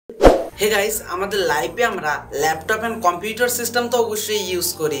Hey guys, আমাদের লাইফে আমরা ল্যাপটপ এন্ড কম্পিউটার সিস্টেম তো অবশ্যই ইউজ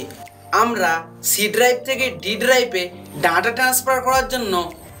করি। আমরা সি ড্রাইভ থেকে ডি ড্রাইভে ডাটা ট্রান্সফার করার জন্য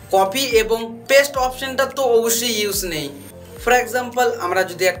কপি এবং পেস্ট অপশনটা তো অবশ্যই ইউজ নেই। ফর এক্সাম্পল, আমরা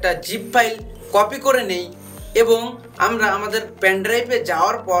যদি একটা জিপ ফাইল কপি করে নেই এবং আমরা আমাদের পেন ড্রাইভে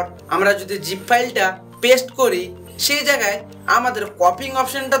যাওয়ার পর আমরা যদি জিপ ফাইলটা পেস্ট করি, সেই জায়গায় আমাদের কপিং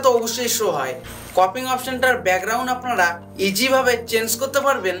অপশনটা তো অবশ্যই শো হয়। কপিং অপশনটার ব্যাকগ্রাউন্ড আপনারা ইজিভাবে চেঞ্জ করতে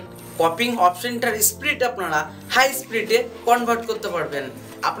পারবেন। কপিং অপশনটার স্পিড আপনারা হাই স্পিডে কনভার্ট করতে পারবেন।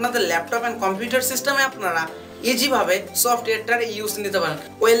 আপনাদের ল্যাপটপ অ্যান্ড কম্পিউটার সিস্টেমে আপনারা ইজিভাবে সফটওয়্যারটার ইউজ নিতে পারেন।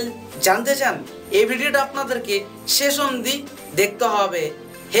 জানতে চান? এই ভিডিওটা আপনাদেরকে শেষ অবধি দেখতে হবে।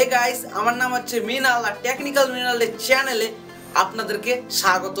 হে গাইস, আমার নাম হচ্ছে মিনাল আর টেকনিক্যাল মিনাল ডে চ্যানেলে আপনাদেরকে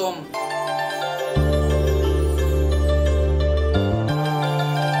স্বাগতম।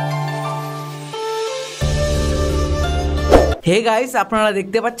 হে গাইস, আপনারা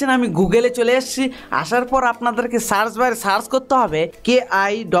দেখতে পাচ্ছেন আমি গুগলে চলে এসেছি। আসার পর আপনাদেরকে সার্চ বারে সার্চ করতে হবে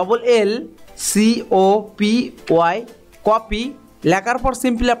KILLCOPY কপি। লেখার পর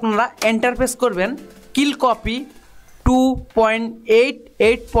সিম্পলি আপনারা এন্টার প্রেস করবেন। কিল copy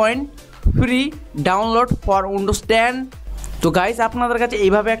 2.88 free download for Windows 10। তো গাইস, আপনাদের কাছে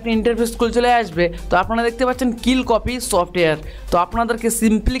এইভাবে একটা ইন্টারফেস খুলে চলে আসবে। তো আপনারা দেখতে পাচ্ছেন কিল কপি সফটওয়্যার। তো আপনাদেরকে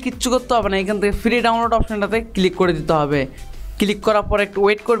সিম্পলি কিচ্ছু করতে হবে না, এখান থেকে ফ্রি ডাউনলোড অপশনটাতে ক্লিক করে দিতে হবে। ক্লিক করার পর একটু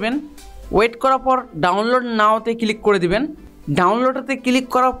ওয়েট করবেন। ওয়েট করার পর ডাউনলোড নাওতে ক্লিক করে দিবেন। ডাউনলোডেতে ক্লিক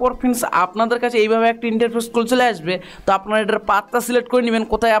করার পর ফ্রেন্ডস আপনাদের কাছে এইভাবে একটা ইন্টারফেস খুলে চলে আসবে। তো আপনারা এটার পাথটা সিলেক্ট করে নেবেন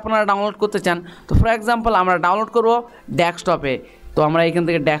কোথায় আপনারা ডাউনলোড করতে চান। তো ফর এক্সাম্পল, আমরা ডাউনলোড করবো ডেস্কটপে। তো আমরা এখান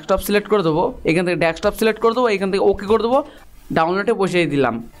থেকে ডেস্কটপ সিলেক্ট করে দেবো। এখান থেকে ডেস্কটপ সিলেক্ট করে দেবো, এখান থেকে ওকে করে দেবো, ডাউনলোডে বসিয়ে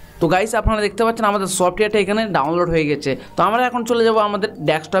দিলাম। তো গাইস, আপনারা দেখতে পাচ্ছেন আমাদের সফটওয়্যারটা এখানে ডাউনলোড হয়ে গেছে। তো আমরা এখন চলে যাব আমাদের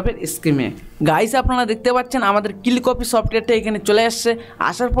ডেস্কটপের স্ক্রিনে। গাইস, আপনারা দেখতে পাচ্ছেন আমাদের কিল কপি সফটওয়্যারটা এখানে চলে আসছে।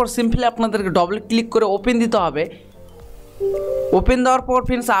 আসার পর সিম্পলি আপনাদেরকে ডবল ক্লিক করে ওপেন দিতে হবে। ওপেন দেওয়ার পর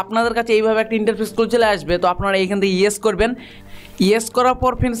ফ্রেন্ডস আপনাদের কাছে এইভাবে একটা ইন্টারফেস খুলে চলে আসবে। তো আপনারা এইখান থেকে ইয়েস করবেন। ইয়েস করার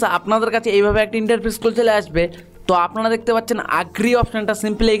পর ফ্রেন্ডস আপনাদের কাছে এইভাবে একটা ইন্টারফেস খুলে চলে আসবে। তো আপনারা দেখতে পাচ্ছেন আগ্রি অপশনটা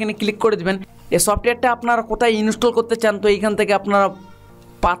সিম্পলি এখানে ক্লিক করে দেবেন। এই সফটওয়্যারটা আপনারা কোথায় ইনস্টল করতে চান, তো এইখান থেকে আপনারা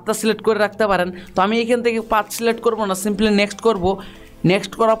পাথটা সিলেক্ট করে রাখতে পারেন। তো আমি এইখান থেকে পাথ সিলেক্ট করবো না, সিম্পলি নেক্সট করব।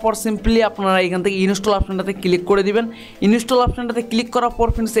 নেক্সট করার পর সিম্পলি আপনারা এখান থেকে ইনস্টল অপশনটাতে ক্লিক করে দিবেন। ইনস্টল অপশনটাতে ক্লিক করার পর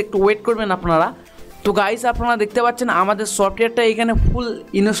ফ্রেন্ডস একটু ওয়েট করবেন আপনারা। তো গাইস, আপনারা দেখতে পাচ্ছেন আমাদের সফটওয়্যারটা এখানে ফুল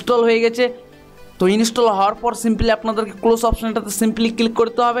ইনস্টল হয়ে গেছে। তো ইনস্টল হওয়ার পর সিম্পলি আপনাদেরকে ক্লোজ অপশনটাতে সিম্পলি ক্লিক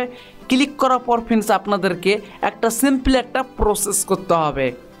করতে হবে। ক্লিক করার পর ফ্রেন্ডস আপনাদেরকে সিম্পলি একটা প্রসেস করতে হবে।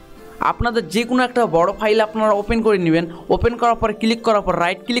 আপনাদের যে কোনো একটা বড় ফাইল আপনারা ওপেন করে নেবেন। ওপেন করার পর ক্লিক করার পর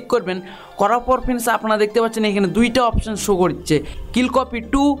রাইট ক্লিক করবেন। করার পর ফ্রেন্ডস আপনারা দেখতে পাচ্ছেন এখানে দুইটা অপশন শো করছে, কিল copy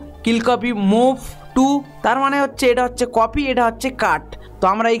to, kill copy move to. তার মানে হচ্ছে এটা হচ্ছে কপি, এটা হচ্ছে কাট। তো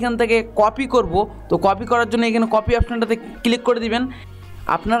আমরা এখান থেকে কপি করব। তো কপি করার জন্য এখানে কপি অপশনটাতে ক্লিক করে দিবেন।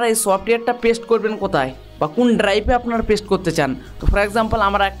 আপনারা এই সফটওয়্যারটা পেস্ট করবেন কোথায় বা কোন ড্রাইভে আপনারা পেস্ট করতে চান। তো ফর এক্সাম্পল,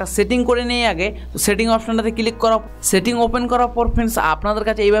 আমরা একটা সেটিং করে নিই আগে। তো সেটিং অপশনটাতে ক্লিক করা, সেটিং ওপেন করার পর ফ্রেন্ডস আপনাদের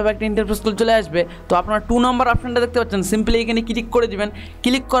কাছে এইভাবে একটা ইন্টারফেস চলে আসবে। তো আপনারা 2 নম্বর অপশনটা দেখতে পাচ্ছেন, সিম্পলি এখানে ক্লিক করে দিবেন।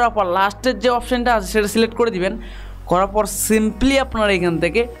 ক্লিক করার পর লাস্টের যে অপশনটা আছে সেটা সিলেক্ট করে দিবেন। করার পর সিম্পলি আপনারা এখান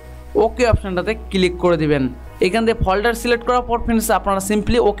থেকে ওকে অপশনটাতে ক্লিক করে দিবেন। এখান থেকে ফোল্ডার সিলেক্ট করার পর ফ্রেন্ডস আপনারা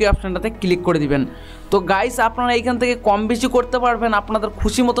সিম্পলি ওকে অপশনটাতে ক্লিক করে দিবেন। তো গাইস, আপনারা এখান থেকে কম বেশি করতে পারবেন আপনাদের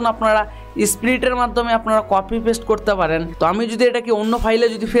খুশি মতন। আপনারা স্প্লিটের মাধ্যমে আপনারা কপি পেস্ট করতে পারেন। তো আমি যদি এটাকে অন্য ফাইলে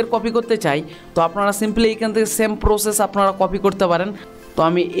যদি ফের কপি করতে চাই, তো আপনারা সিম্পলি এখান থেকে সেম প্রসেস আপনারা কপি করতে পারেন। তো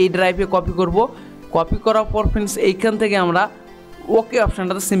আমি এই ড্রাইভে কপি করব। কপি করার পর ফ্রেন্ডস এইখান থেকে আমরা ওকে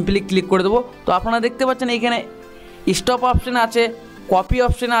অপশনটাতে সিম্পলি ক্লিক করে দেবো। তো আপনারা দেখতে পাচ্ছেন এইখানে স্টপ অপশন আছে, কপি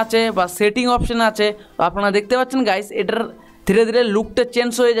অপশন আছে বা সেটিং অপশন আছে। তো আপনারা দেখতে পাচ্ছেন গাইস, এটার ধীরে ধীরে লুকটা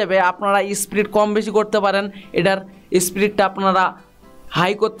চেঞ্জ হয়ে যাবে। আপনারা স্পিড কম বেশি করতে পারেন। এটার স্পিডটা আপনারা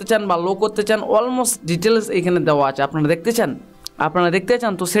হাই করতে চান বা লো করতে চান, অলমোস্ট ডিটেলস এখানে দেওয়া আছে। আপনারা দেখতে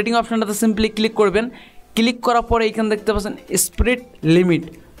চান তো সেটিং অপশনটাতে সিম্পলি ক্লিক করবেন। ক্লিক করার পরে এইখানে দেখতে পাচ্ছেন স্পিড লিমিট।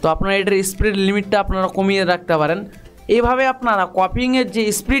 তো আপনারা এটার স্পিড লিমিটটা আপনারা কমিয়ে রাখতে পারেন। এইভাবে আপনারা কপিংয়ের যে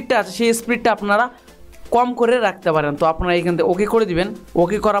স্পিডটা আছে সেই স্পিডটা আপনারা কম করে রাখতে পারেন। তো আপনারা এখান থেকে ওকে করে দিবেন।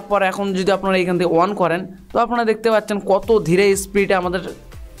 ওকে করার পর এখন যদি আপনারা এখান থেকে অন করেন, তো আপনারা দেখতে পাচ্ছেন কত ধীরে স্পিডে আমাদের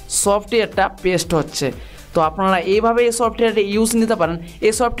সফটওয়্যারটা পেস্ট হচ্ছে। তো আপনারা এইভাবে এই সফটওয়্যারটা ইউজ নিতে পারেন।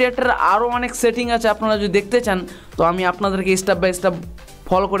 এই সফটওয়্যারটার আরও অনেক সেটিং আছে, আপনারা যদি দেখতে চান তো আমি আপনাদেরকে স্টেপ বাই স্টেপ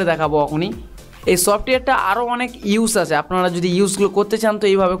ফলো করে দেখাবো এখনই। এই সফটওয়্যারটা আরও অনেক ইউজ আছে, আপনারা যদি ইউজগুলো করতে চান তো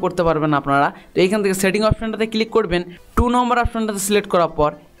এইভাবে করতে পারবেন আপনারা। তো এইখান থেকে সেটিং অপশনটাতে ক্লিক করবেন। 2 নম্বর অপশনটাতে সিলেক্ট করার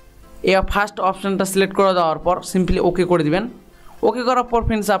পর ফার্স্ট অপশনটা সিলেক্ট করে দেওয়ার পর সিম্পলি ওকে করে দিবেন। ওকে করার পর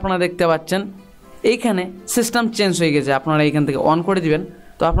ফ্রেন্ডস আপনারা দেখতে পাচ্ছেন এইখানে সিস্টেম চেঞ্জ হয়ে গেছে। আপনারা এইখান থেকে অন করে দিবেন।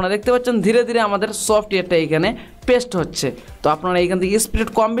 তো আপনারা দেখতে পাচ্ছেন ধীরে ধীরে আমাদের সফটওয়্যারটা এখানে পেস্ট হচ্ছে। তো আপনারা এখান থেকে স্পিড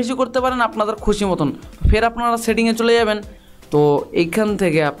কম বেশি করতে পারেন আপনাদের খুশি মতন। ফের আপনারা সেটিংয়ে চলে যাবেন। তো এইখান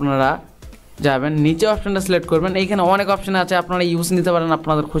থেকে আপনারা যাবেন, নিচে অপশানটা সিলেক্ট করবেন। এইখানে অনেক অপশান আছে, আপনারা ইউজ নিতে পারেন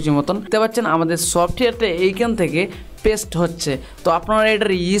আপনাদের খুশি মতন। দেখতে পাচ্ছেন আমাদের সফটওয়্যারটা এইখান থেকে পেস্ট হচ্ছে। তো আপনারা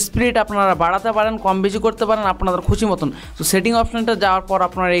এটার স্পিড আপনারা বাড়াতে পারেন, কম বেশি করতে পারেন আপনাদের খুশি মতন। তো সেটিং অপশানটা যাওয়ার পর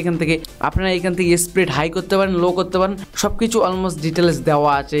আপনারা এইখান থেকে স্পিড হাই করতে পারেন, লো করতে পারেন, সব কিছু অলমোস্ট ডিটেলস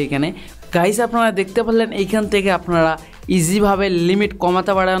দেওয়া আছে এইখানে। গাইস আপনারা দেখতে পারলেন এইখান থেকে আপনারা ইজিভাবে লিমিট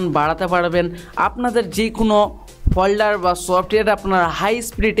কমাতে পারেন, বাড়াতে পারবেন। আপনাদের যে কোনো ফোল্ডার বা সফটওয়্যার আপনারা হাই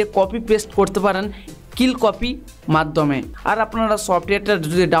স্পিডে কপি পেস্ট করতে পারেন কিল কপি মাধ্যমে। আর আপনারা সফটওয়্যারটা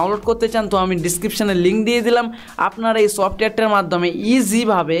যদি ডাউনলোড করতে চান তো আমি ডিসক্রিপশানে লিঙ্ক দিয়ে দিলাম। আপনারা এই সফটওয়্যারটার মাধ্যমে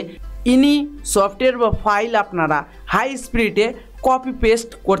ইজিভাবে ইনি সফটওয়্যার বা ফাইল আপনারা হাই স্পিডে কপি পেস্ট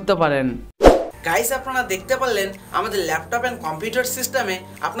করতে পারেন। গাইস আপনারা দেখতে পারলেন আমাদের ল্যাপটপ অ্যান্ড কম্পিউটার সিস্টেমে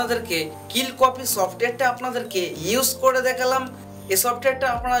আপনাদেরকে কিল কপি সফটওয়্যারটা আপনাদেরকে ইউজ করে দেখালাম। এই সফটওয়্যারটা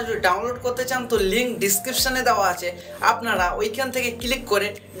আপনারা যদি ডাউনলোড করতে চান তো লিঙ্ক ডিসক্রিপশানে দেওয়া আছে, আপনারা ওইখান থেকে ক্লিক করে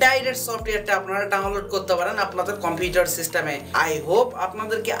ডাইরেক্ট সফটওয়্যারটা আপনারা ডাউনলোড করতে পারেন আপনাদের কম্পিউটার সিস্টেমে। আই হোপ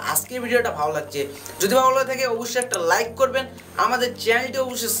আপনাদেরকে আজকের ভিডিওটা ভালো লাগছে। যদি ভালো লাগে থাকে অবশ্যই একটা লাইক করবেন, আমাদের চ্যানেলটি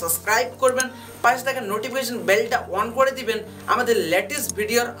অবশ্যই সাবস্ক্রাইব করবেন, পাশে থাকা নোটিফিকেশন বেলটা অন করে দিবেন আমাদের লেটেস্ট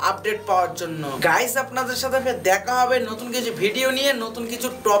ভিডিওর আপডেট পাওয়ার জন্য। গাইস আপনাদের সাথে ফের দেখা হবে নতুন কিছু ভিডিও নিয়ে, নতুন কিছু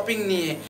টপিক নিয়ে।